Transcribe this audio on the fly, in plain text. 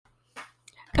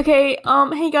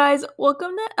Hey guys,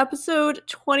 welcome to episode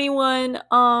 21,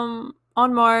 on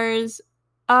Mars.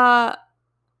 Uh,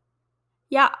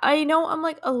 yeah, I know I'm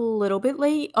like a little bit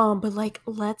late, but like,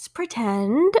 let's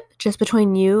pretend, just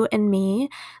between you and me,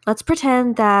 let's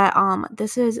pretend that,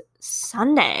 this is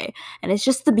Sunday, and it's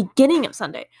just the beginning of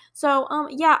Sunday. So,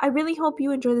 yeah, I really hope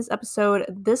you enjoy this episode.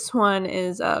 This one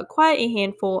is, quite a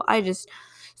handful. I just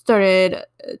started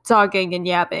talking and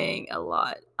yapping a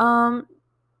lot.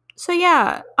 So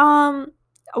yeah,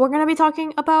 we're gonna be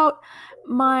talking about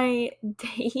my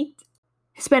date,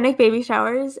 Hispanic baby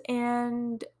showers,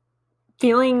 and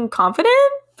feeling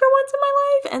confident for once in my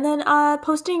life, and then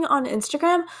posting on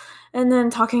Instagram, and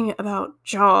then talking about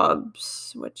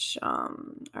jobs, which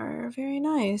are very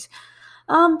nice.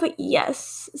 But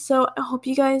yes, so I hope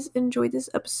you guys enjoyed this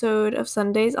episode of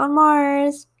Sundays on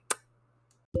Mars.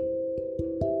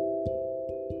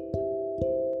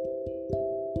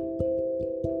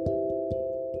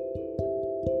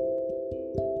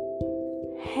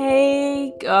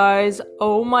 Hey guys,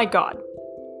 oh my god.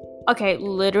 Okay,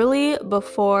 literally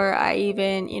before I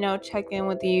even, check in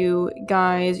with you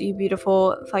guys, you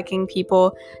beautiful fucking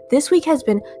people, this week has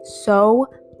been so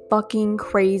fucking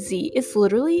crazy. It's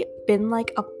literally been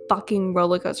like a fucking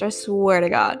roller coaster, I swear to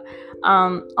God.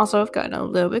 Also, I've gotten a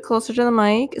little bit closer to the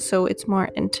mic, so it's more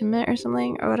intimate or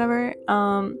something or whatever.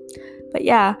 But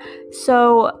yeah,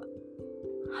 so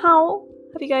how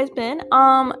have you guys been?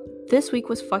 This week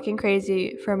was fucking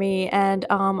crazy for me, and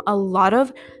a lot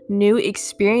of new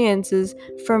experiences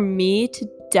for me to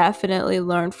definitely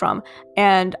learn from.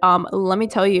 And let me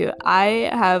tell you, I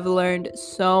have learned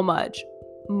so much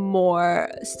more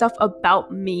stuff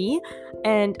about me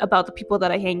and about the people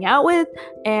that I hang out with,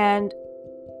 and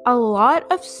a lot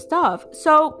of stuff.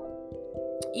 So,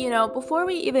 before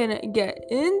we even get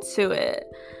into it,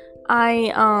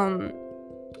 I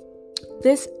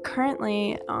this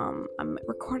currently, I'm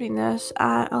recording this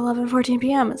at 11:14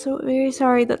 p.m. So very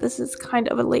sorry that this is kind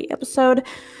of a late episode.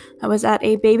 I was at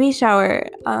a baby shower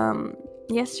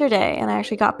yesterday, and I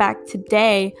actually got back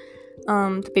today.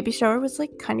 The baby shower was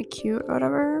like kind of cute or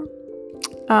whatever.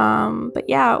 But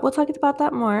yeah, we'll talk about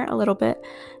that more a little bit,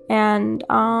 and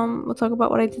we'll talk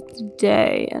about what I did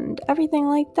today and everything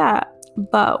like that.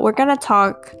 But we're gonna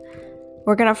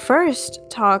first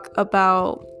talk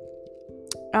about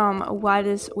why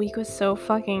this week was so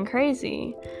fucking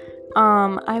crazy.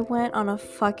 I went on a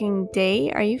fucking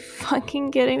date. Are you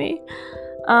fucking kidding me?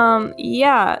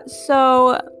 Yeah,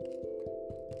 so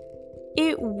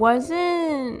it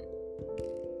wasn't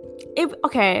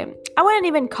okay, I wouldn't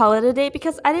even call it a date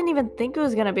because I didn't even think it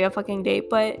was gonna be a fucking date,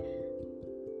 but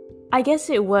I guess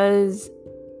it was,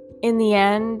 in the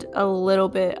end, a little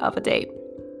bit of a date.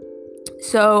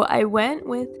 So I went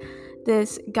with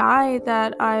this guy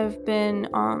that I've been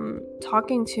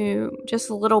talking to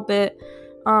just a little bit,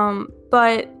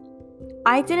 but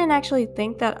I didn't actually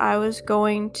think that I was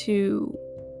going to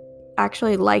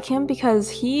actually like him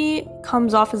because he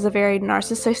comes off as a very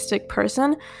narcissistic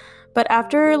person. But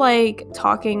after like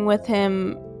talking with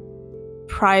him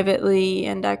privately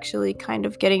and actually kind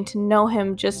of getting to know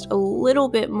him just a little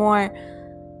bit more,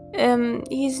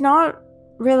 he's not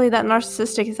really that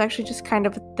narcissistic. It's actually just kind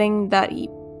of a thing that he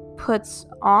puts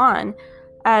on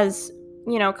as,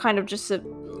 kind of just a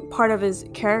part of his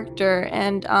character.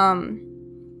 And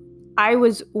I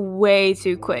was way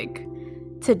too quick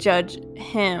to judge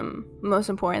him, most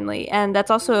importantly. And that's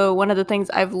also one of the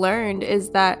things I've learned, is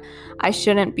that I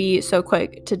shouldn't be so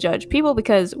quick to judge people,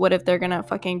 because what if they're gonna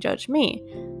fucking judge me?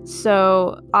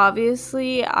 So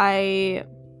obviously I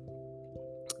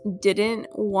didn't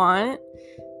want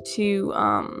to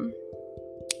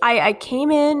I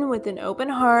came in with an open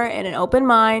heart and an open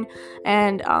mind,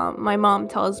 and my mom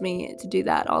tells me to do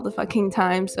that all the fucking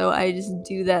time, so I just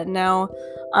do that now,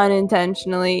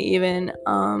 unintentionally even.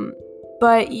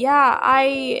 But yeah,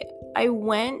 I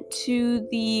went to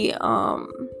the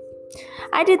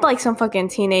I did like some fucking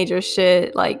teenager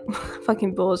shit, like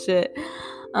fucking bullshit,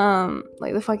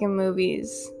 like the fucking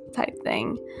movies type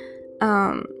thing.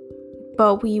 Um,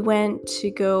 but we went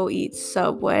to go eat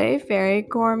Subway, very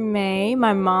gourmet.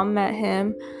 My mom met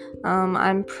him.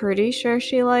 I'm pretty sure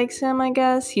she likes him, I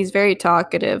guess. He's very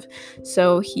talkative,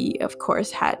 so he, of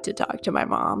course, had to talk to my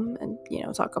mom and,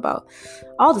 talk about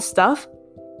all the stuff.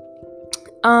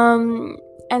 And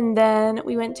then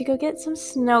we went to go get some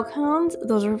snow cones.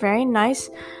 Those were very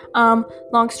nice.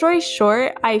 Long story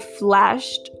short, I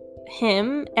flashed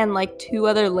him and like two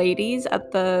other ladies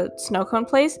at the snow cone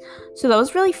place, so that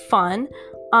was really fun.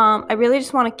 I really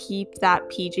just want to keep that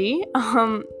PG.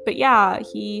 But yeah,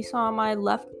 he saw my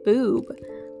left boob,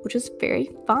 which was very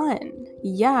fun.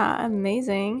 Yeah,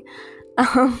 amazing.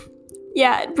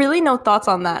 Yeah, really no thoughts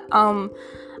on that.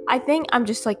 I think I'm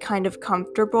just like kind of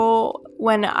comfortable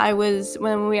when we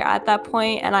were at that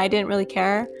point and I didn't really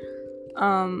care.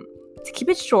 To keep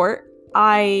it short,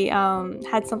 I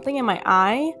had something in my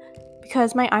eye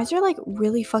because my eyes are like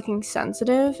really fucking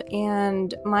sensitive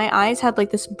and my eyes had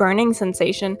like this burning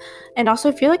sensation. And also,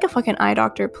 if you're like a fucking eye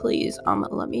doctor, please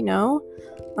let me know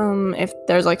if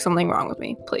there's like something wrong with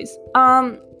me, please.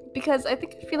 Because I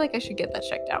feel like I should get that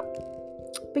checked out.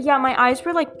 But yeah, my eyes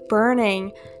were like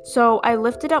burning. So I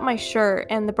lifted up my shirt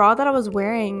and the bra that I was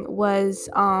wearing was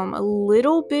a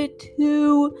little bit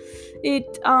too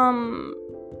it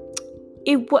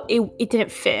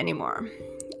didn't fit anymore.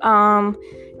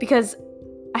 Because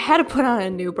I had to put on a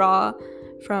new bra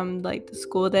from like the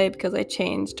school day because I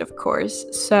changed, of course.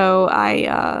 So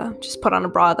I just put on a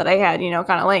bra that I had,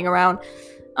 kind of laying around.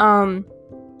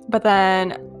 But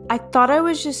then I thought I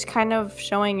was just kind of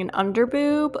showing an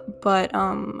underboob, but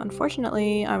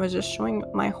unfortunately I was just showing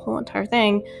my whole entire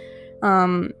thing.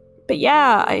 But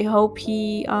yeah, I hope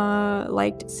he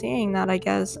liked seeing that, I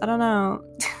guess. I don't know.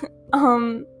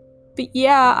 But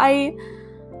yeah,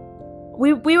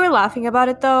 we were laughing about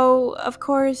it though, of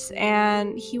course,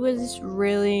 and he was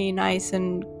really nice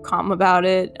and calm about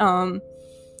it.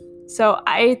 So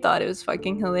I thought it was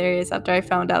fucking hilarious after I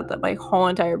found out that my whole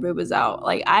entire boob was out.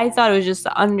 Like, I thought it was just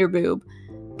the under boob,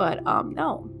 but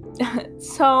no.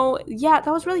 So yeah, that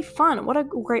was really fun. What a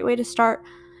great way to start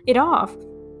it off.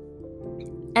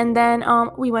 And then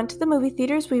we went to the movie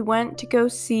theaters. We went to go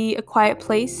see A Quiet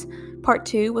Place Part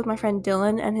 2 with my friend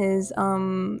Dylan and his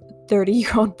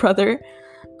 30-year-old brother.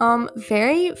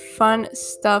 Very fun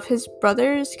stuff. His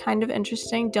brother's kind of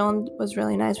interesting. Dylan was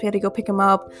really nice. We had to go pick him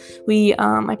up.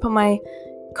 I put my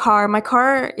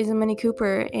car is a Mini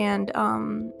Cooper, and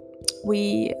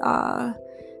we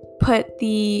put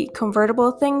the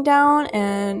convertible thing down,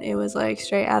 and it was like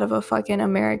straight out of a fucking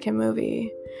American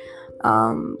movie.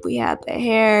 We had the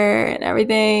hair and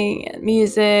everything and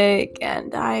music,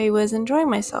 and I was enjoying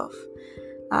myself.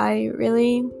 I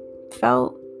really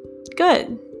felt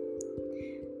good.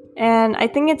 And I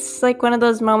think it's like one of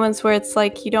those moments where it's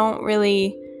like you don't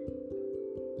really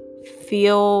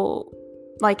feel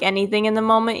like anything in the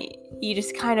moment. You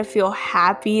just kind of feel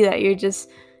happy that you're just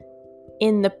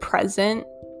in the present.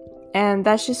 And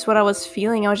that's just what I was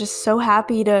feeling. I was just so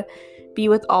happy to be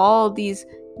with all these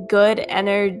good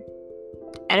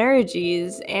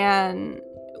energies, and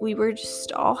we were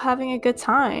just all having a good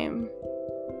time.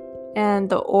 And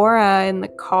the aura in the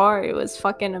car, it was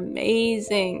fucking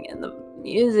amazing, and the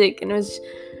music, and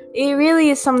it really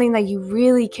is something that you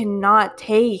really cannot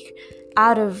take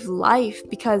out of life,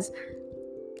 because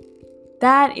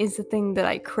that is the thing that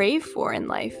I crave for in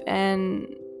life, and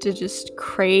to just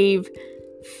crave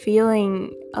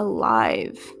feeling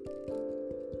alive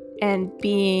and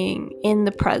being in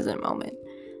the present moment.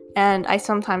 And I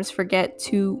sometimes forget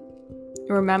to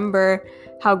remember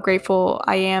how grateful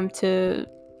I am to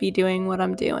be doing what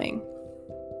I'm doing.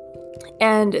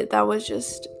 And that was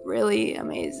just really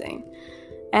amazing.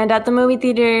 And at the movie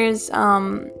theaters,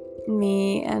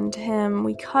 me and him,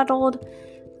 we cuddled.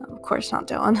 Of course, not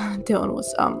Dylan. Dylan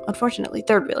was unfortunately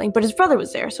third wheeling, but his brother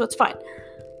was there, so it's fine.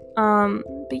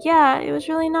 But yeah, it was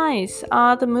really nice.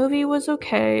 The movie was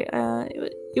okay.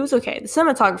 It was okay. The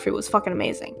cinematography was fucking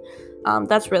amazing.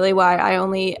 That's really why I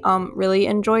only really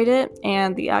enjoyed it,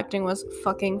 and the acting was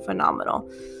fucking phenomenal.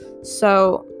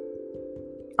 So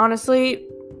honestly,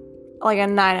 like a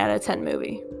 9 out of 10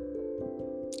 movie.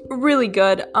 Really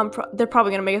good. They're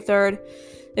probably gonna make a third.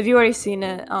 If you already seen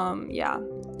it, yeah,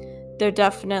 it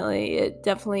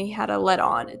definitely had a let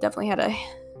on. It definitely had a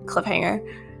cliffhanger.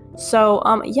 So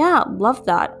yeah, love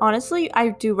that. Honestly, I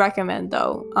do recommend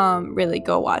though. Really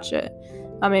go watch it.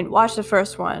 I mean, watch the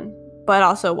first one, but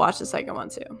also watch the second one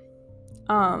too.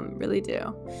 Really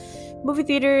do. Movie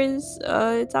theaters,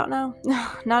 it's out now.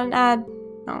 Not an ad.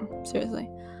 No, seriously.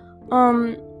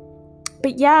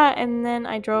 But yeah, and then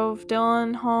I drove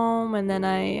Dylan home, and then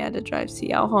I had to drive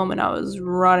CL home, and I was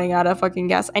running out of fucking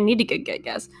gas. I need to get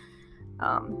gas.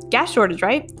 Gas shortage,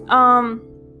 right?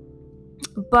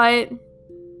 But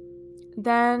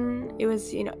then it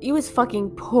was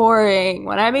fucking pouring.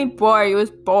 When I mean pouring, it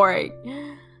was pouring.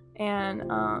 And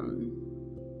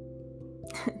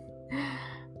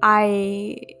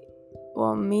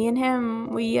me and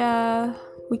him, we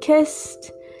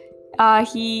kissed.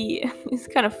 It's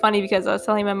kind of funny because I was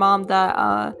telling my mom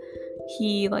that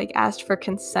he like asked for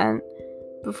consent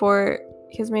before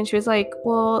because she was like,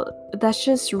 well, that's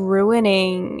just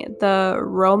ruining the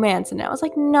romance. And I was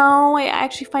like, no, I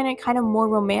actually find it kind of more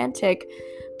romantic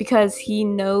because he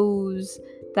knows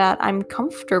that I'm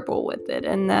comfortable with it,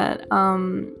 and that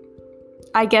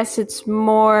I guess it's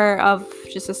more of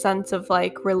just a sense of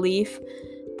like relief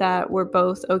that we're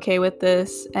both okay with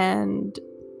this and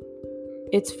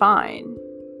it's fine.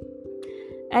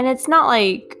 And it's not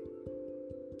like,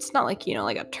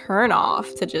 like a turn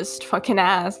off to just fucking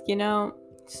ask,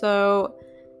 So,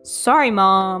 sorry,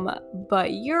 Mom,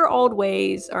 but your old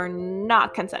ways are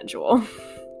not consensual.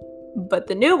 But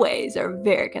the new ways are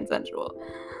very consensual.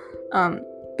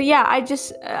 But yeah,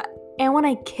 and when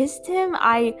I kissed him,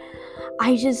 I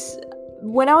just,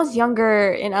 when I was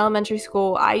younger in elementary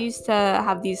school, I used to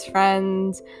have these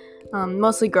friends,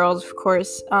 mostly girls, of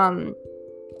course.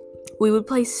 We would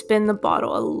play spin the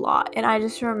bottle a lot, and I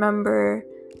just remember.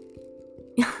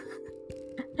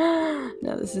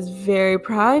 Now, this is very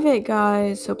private,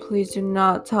 guys, so please do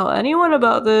not tell anyone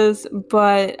about this,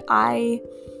 but I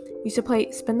used to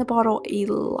play spin the bottle a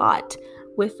lot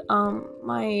with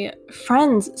my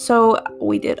friends. So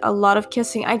we did a lot of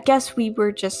kissing. I guess we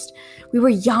were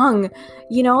young.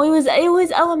 It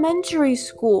was elementary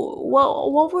school.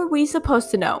 Well, what were we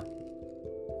supposed to know?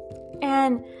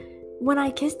 And when I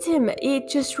kissed him, it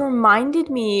just reminded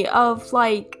me of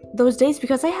like those days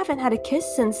because I haven't had a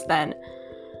kiss since then.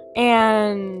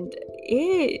 And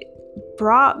it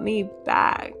brought me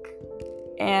back.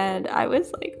 And I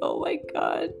was like, oh my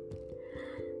god.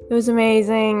 It was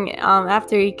amazing.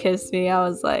 After he kissed me, I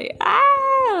was like,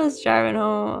 I was driving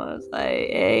home. I was like,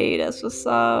 hey, that's what's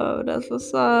up.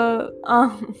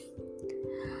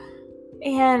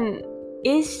 And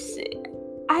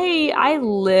I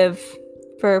live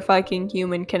for fucking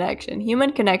human connection.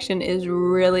 Human connection is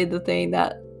really the thing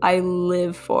that I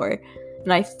live for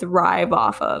and I thrive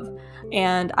off of.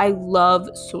 And I love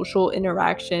social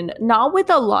interaction, not with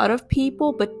a lot of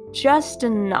people, but just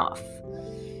enough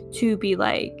to be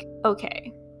like,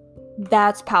 okay,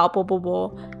 that's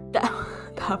palpable.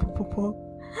 Palpable.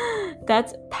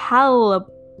 That's palpable.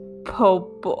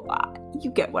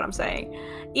 You get what I'm saying.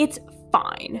 It's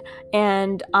fine.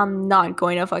 And I'm not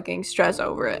going to fucking stress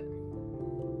over it.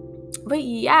 But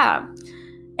yeah.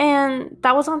 And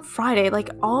that was on Friday. Like,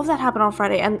 all of that happened on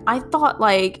Friday. And I thought,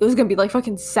 like, it was going to be, like,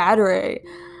 fucking Saturday.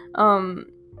 And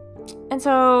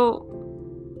so,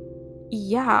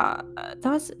 yeah.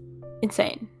 That was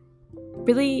insane.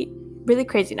 Really, really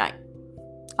crazy night.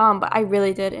 But I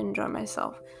really did enjoy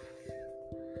myself.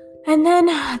 And then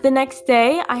the next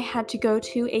day, I had to go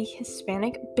to a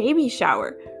Hispanic baby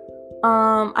shower.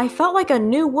 I felt like a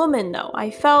new woman, though.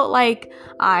 I felt like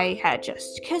I had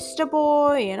just kissed a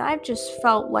boy, and I just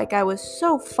felt like I was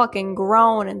so fucking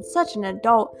grown and such an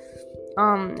adult.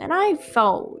 And I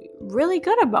felt really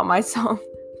good about myself.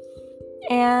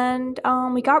 And,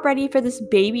 we got ready for this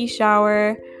baby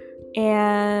shower,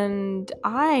 and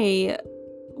I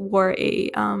wore a,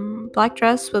 black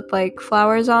dress with, like,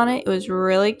 flowers on it. It was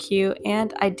really cute,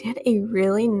 and I did a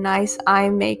really nice eye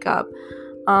makeup.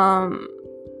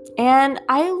 And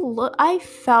I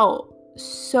felt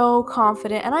so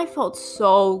confident and I felt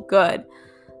so good.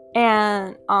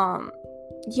 And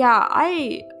yeah,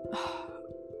 I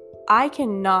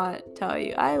cannot tell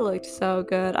you. I looked so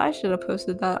good. I should have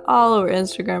posted that all over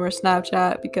Instagram or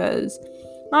Snapchat because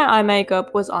my eye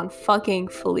makeup was on fucking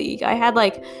fleek. I had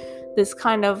like this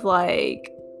kind of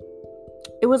like,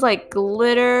 it was like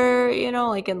glitter,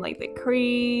 like in like the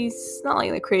crease, not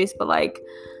like the crease, but like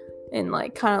in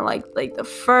like kind of like the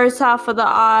first half of the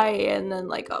eye, and then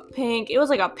like a pink. It was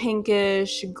like a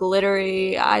pinkish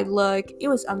glittery eye look. It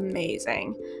was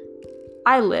amazing.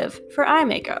 I live for eye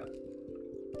makeup.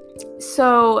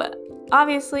 So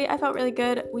obviously I felt really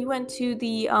good. We went to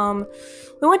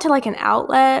like an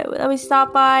outlet that we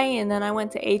stopped by, and then I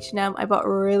went to H&M. I bought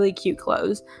really cute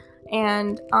clothes.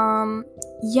 And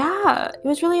yeah, it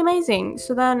was really amazing.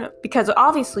 So then, because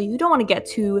obviously you don't want to get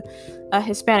to a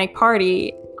Hispanic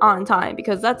party on time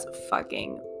because that's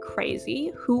fucking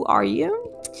crazy. Who are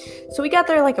you? So we got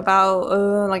there like about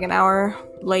like an hour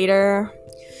later,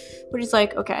 which is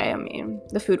like, okay, I mean,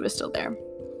 the food was still there.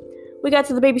 We got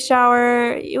to the baby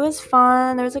shower. It was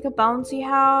fun. There was like a bouncy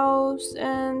house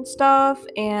and stuff,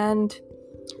 and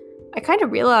I kind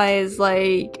of realized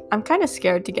like I'm kind of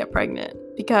scared to get pregnant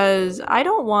because I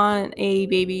don't want a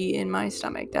baby in my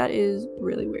stomach. That is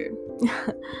really weird.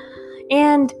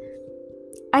 And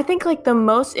I think like the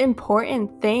most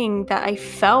important thing that I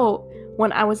felt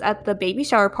when I was at the baby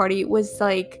shower party was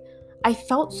like I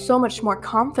felt so much more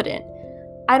confident.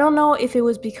 I don't know if it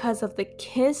was because of the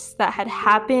kiss that had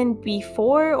happened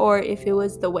before or if it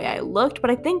was the way I looked,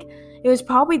 but I think it was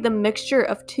probably the mixture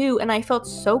of two, and I felt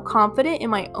so confident in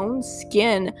my own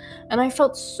skin, and I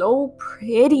felt so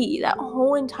pretty that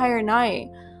whole entire night.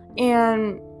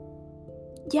 And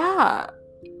yeah,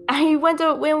 we went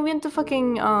to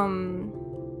fucking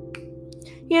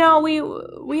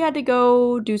we had to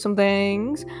go do some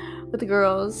things with the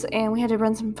girls, and we had to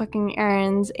run some fucking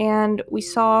errands, and we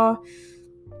saw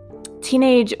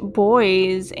teenage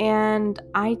boys, and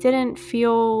I didn't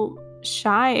feel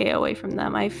shy away from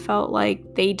them. I felt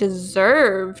like they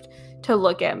deserved to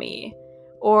look at me,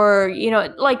 or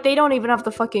like they don't even have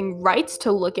the fucking rights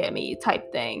to look at me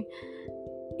type thing.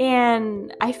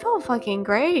 And I felt fucking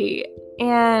great.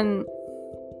 And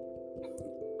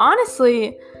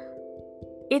honestly,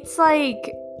 it's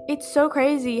like, it's so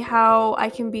crazy how I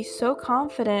can be so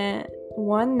confident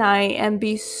one night and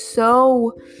be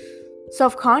so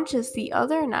self-conscious the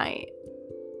other night.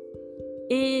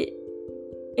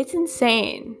 It's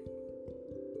insane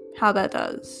how that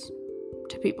does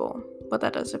to people, what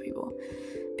that does to people,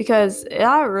 because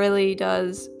that really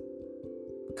does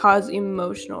cause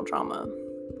emotional trauma.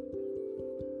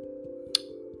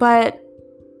 But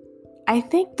I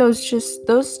think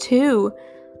those two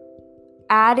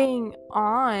adding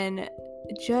on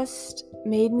just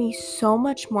made me so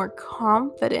much more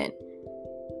confident.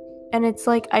 And it's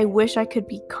like, I wish I could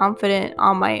be confident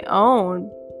on my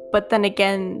own, but then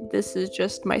again, this is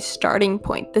just my starting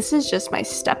point. This is just my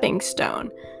stepping stone.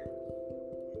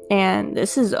 And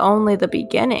this is only the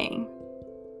beginning.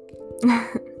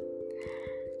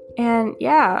 And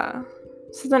yeah.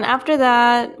 So then after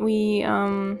that,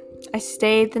 I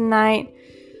stayed the night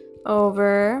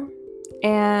over,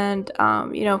 and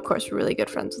of course, we're really good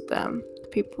friends with them, the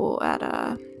people at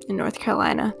in North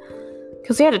Carolina,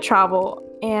 because we had to travel.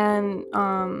 And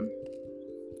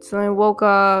so I woke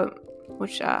up,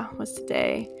 which was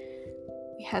today.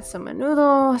 We had some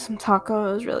menudo, some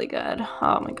tacos, really good.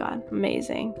 Oh my god,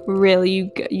 amazing!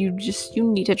 Really, you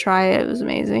need to try it. It was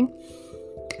amazing.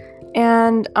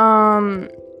 And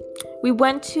we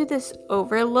went to this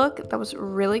overlook that was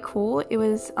really cool. It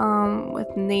was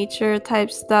with nature type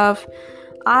stuff.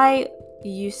 I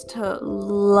used to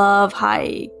love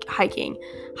hiking.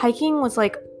 Hiking was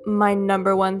like my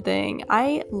number one thing.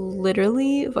 I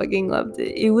literally fucking loved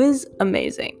it. It was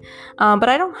amazing. But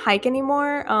I don't hike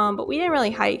anymore. But we didn't really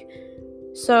hike.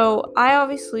 So I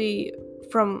obviously,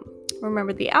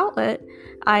 remember the outlet,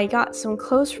 I got some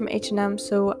clothes from H&M.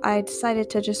 So I decided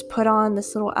to just put on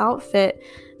this little outfit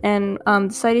and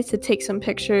decided to take some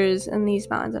pictures in these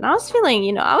mountains. And I was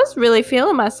feeling, I was really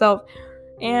feeling myself.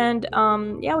 And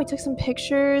we took some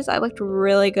pictures. I looked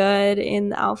really good in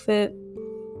the outfit.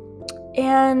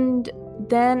 And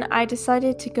then I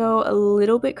decided to go a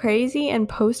little bit crazy and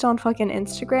post on fucking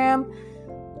Instagram.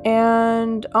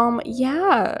 And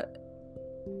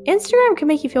Instagram can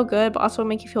make you feel good, but also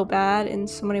make you feel bad in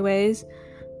so many ways.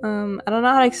 I don't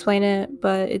know how to explain it,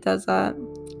 but it does that.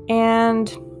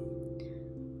 And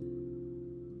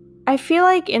I feel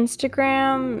like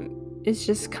Instagram is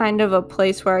just kind of a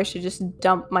place where I should just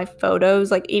dump my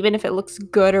photos, like even if it looks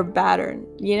good or bad, or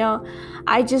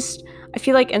I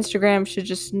feel like Instagram should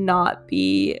just not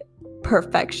be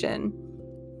perfection.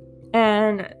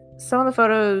 And some of the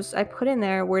photos I put in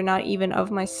there were not even of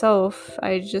myself.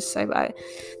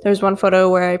 There's one photo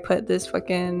where I put this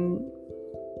fucking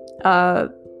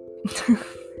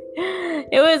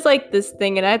it was like this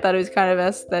thing, and I thought it was kind of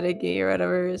aesthetic-y or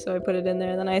whatever, so I put it in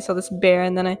there. And then I saw this bear,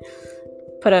 and then I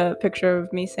put a picture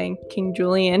of me saying King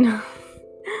Julian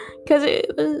because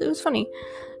it was funny.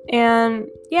 And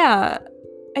yeah,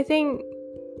 I think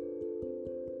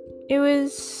it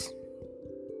was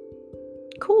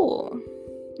cool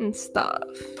and stuff.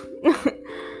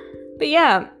 But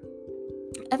yeah,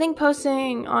 I think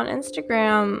posting on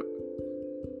Instagram,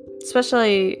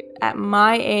 especially at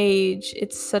my age,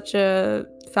 it's such a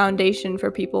foundation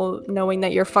for people knowing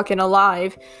that you're fucking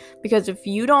alive. Because if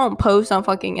you don't post on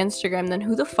fucking Instagram, then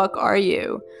who the fuck are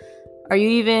you? Are you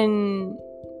even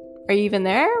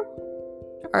there?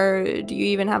 Or do you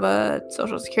even have a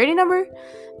social security number?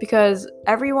 Because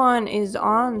everyone is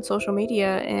on social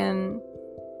media, and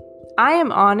I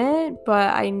am on it,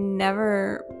 but I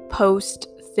never post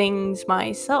things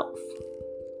myself,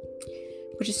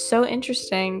 which is so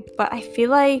interesting. But I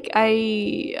feel like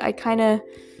I kind of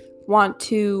want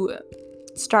to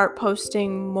start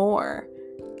posting more.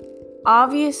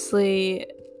 Obviously,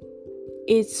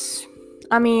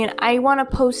 I want to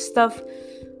post stuff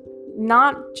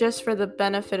not just for the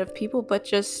benefit of people, but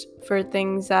just for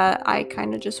things that I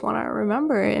kind of just want to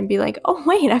remember and be like, oh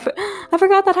wait, I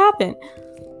forgot that happened.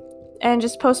 And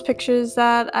just post pictures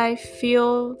that I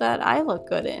feel that I look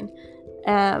good in.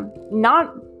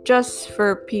 Not just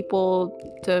for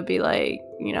people to be like,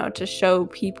 to show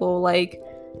people like,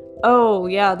 oh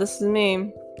yeah, this is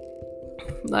me,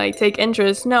 like take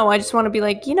interest. No, I just want to be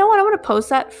like, you know what, I'm going to post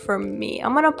that for me.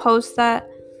 I'm going to post that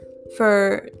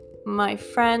for my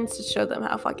friends to show them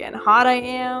how fucking hot I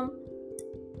am,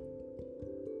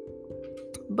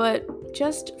 but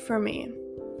just for me.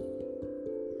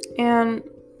 And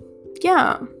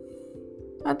yeah,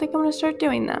 I think I'm gonna start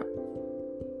doing that.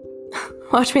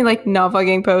 Watch me like not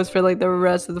fucking post for like the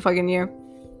rest of the fucking year.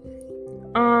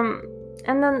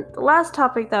 And then the last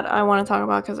topic that I want to talk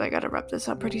about, because I gotta wrap this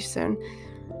up pretty soon,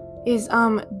 is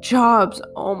jobs.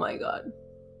 Oh my god.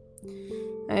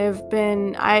 I've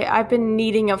been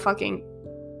needing a fucking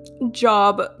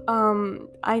job.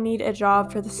 I need a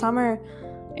job for the summer,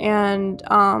 and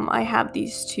I have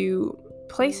these two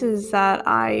places that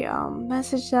I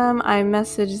messaged them. I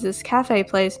messaged this cafe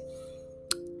place,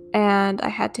 and I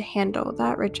had to handle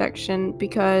that rejection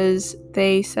because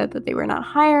they said that they were not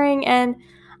hiring, and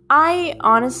I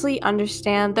honestly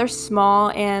understand. They're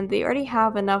small and they already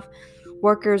have enough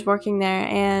workers working there,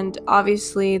 and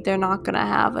obviously they're not gonna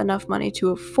have enough money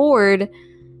to afford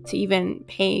to even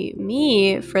pay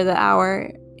me for the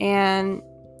hour, and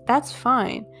that's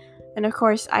fine. And of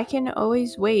course, I can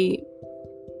always wait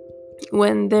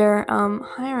when they're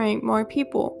hiring more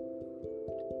people.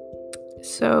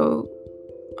 So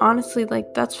honestly,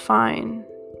 like, that's fine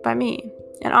by me.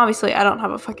 And obviously I don't have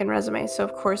a fucking resume, so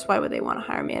of course why would they want to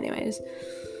hire me anyways?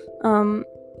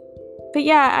 But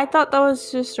yeah, I thought that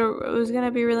was just it was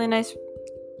gonna be a really nice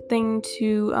thing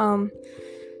to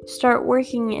start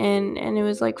working in, and it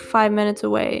was like 5 minutes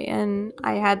away, and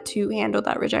I had to handle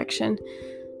that rejection.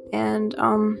 And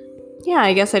yeah,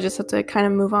 I guess I just have to kind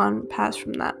of move on past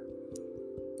from that.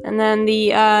 And then the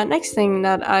next thing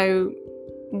that I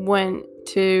went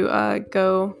to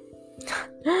go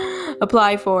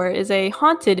apply for is a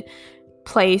haunted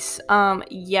place.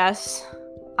 Yes,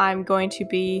 I'm going to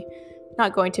be,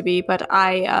 not going to be, but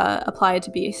I applied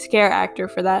to be a scare actor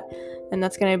for that, and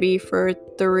that's going to be for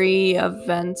 3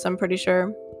 events, I'm pretty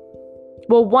sure.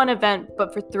 Well, 1 event,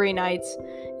 but for 3 nights.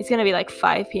 It's going to be like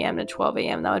 5 p.m. to 12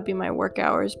 a.m. That would be my work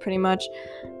hours, pretty much.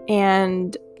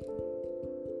 And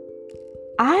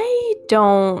I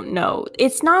don't know.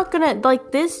 It's not gonna,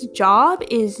 like, this job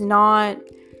is not,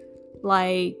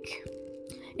 like,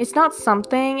 it's not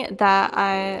something that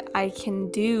I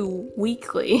can do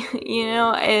weekly, you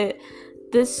know?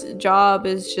 This job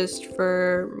is just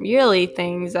for yearly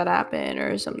things that happen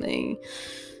or something.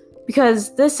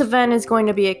 Because this event is going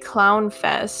to be a clown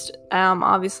fest.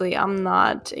 Obviously, I'm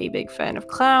not a big fan of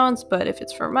clowns, but if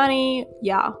it's for money,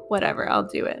 yeah, whatever, I'll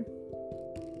do it.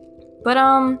 But,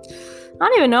 I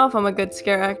don't even know if I'm a good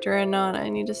scare actor or not. I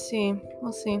need to see.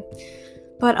 We'll see.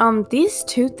 But, these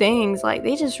 2 things, like,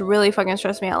 they just really fucking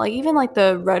stress me out. Like, even, like,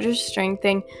 the registering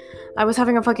thing, I was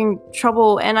having a fucking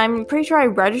trouble, and I'm pretty sure I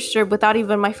registered without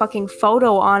even my fucking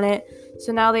photo on it.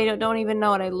 So now they don't even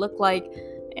know what I look like.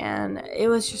 And it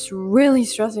was just really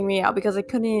stressing me out because I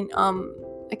couldn't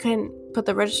put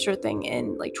the register thing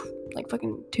in, like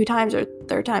fucking 2 times or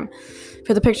 3rd time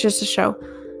for the pictures to show.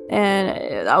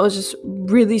 And that was just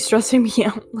really stressing me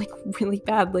out, like, really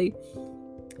badly.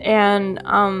 And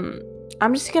I'm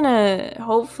just gonna,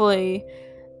 hopefully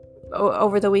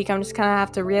over the week, I'm just gonna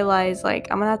have to realize, like,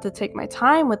 I'm gonna have to take my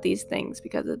time with these things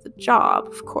because of the job,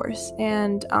 of course.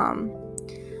 And I'm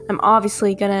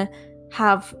obviously gonna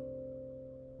have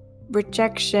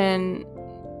rejection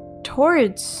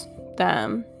towards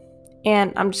them,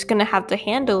 and I'm just gonna have to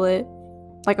handle it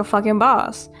like a fucking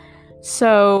boss.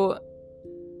 So,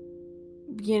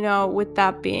 you know, with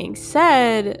that being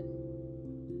said,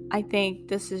 I think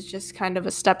this is just kind of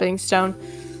a stepping stone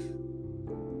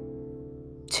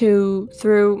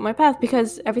through my path,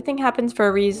 because everything happens for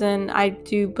a reason. I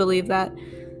do believe that.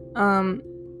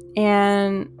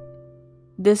 And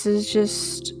this is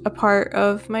just a part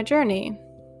of my journey.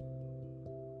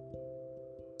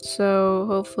 So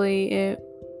hopefully it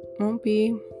won't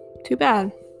be too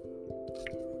bad.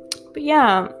 But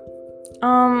yeah,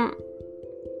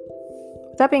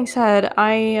 that being said,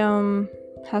 I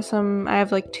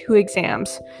have like 2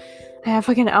 exams. I have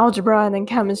fucking algebra and then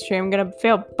chemistry. I'm gonna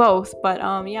fail both, but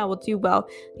yeah, we'll do well.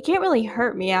 It can't really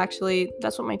hurt me, actually.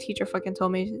 That's what my teacher fucking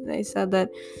told me. They said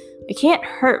that it can't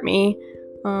hurt me,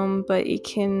 but it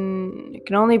can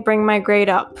only bring my grade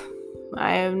up.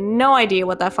 I have no idea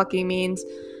what that fucking means,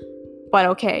 but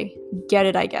okay, get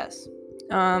it, I guess.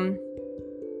 But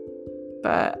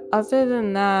other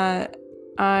than that,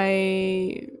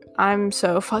 I'm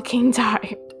so fucking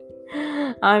tired.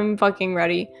 I'm fucking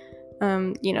ready.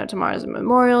 You know, tomorrow's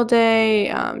Memorial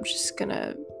Day. I'm just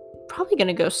probably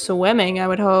gonna go swimming, I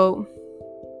would hope.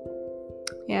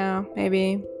 Yeah,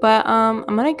 maybe. But I'm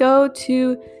gonna go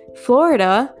to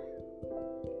Florida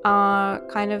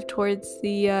kind of towards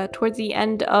the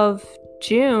end of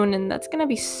June, and that's gonna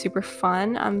be super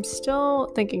fun. I'm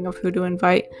still thinking of who to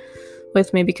invite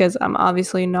with me because I'm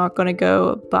obviously not gonna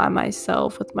go by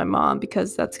myself with my mom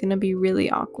because that's gonna be really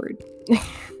awkward.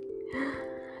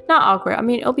 Not awkward. I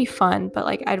mean, it'll be fun, but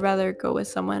like I'd rather go with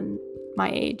someone my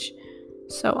age.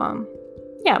 So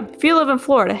yeah, if you live in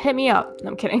Florida, hit me up. No,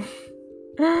 I'm kidding.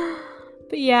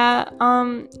 But yeah,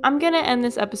 I'm gonna end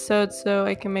this episode so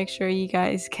I can make sure you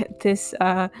guys get this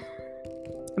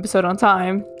episode on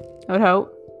time, I would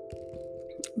hope.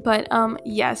 But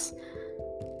yes,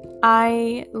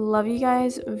 I love you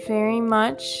guys very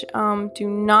much. Do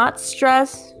not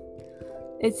stress.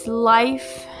 It's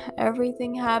life.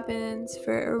 Everything happens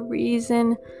for a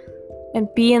reason, and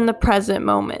be in the present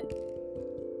moment.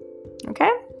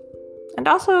 Okay? And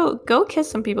also go kiss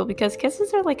some people because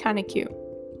kisses are like kind of cute.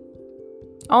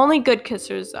 Only good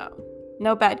kissers though.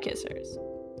 No bad kissers.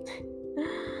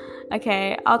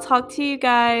 Okay, I'll talk to you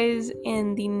guys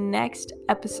in the next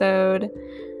episode.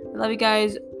 I love you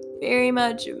guys very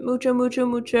much. Mucho, mucho,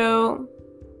 mucho.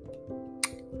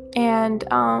 And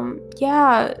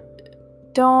yeah,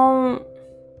 don't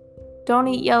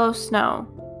eat yellow snow.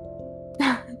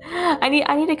 I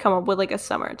need to come up with like a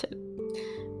summer tip.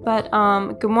 But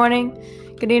good morning,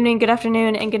 good evening, good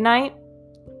afternoon, and good night.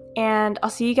 And I'll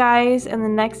see you guys in the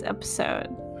next episode.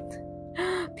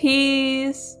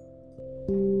 Peace.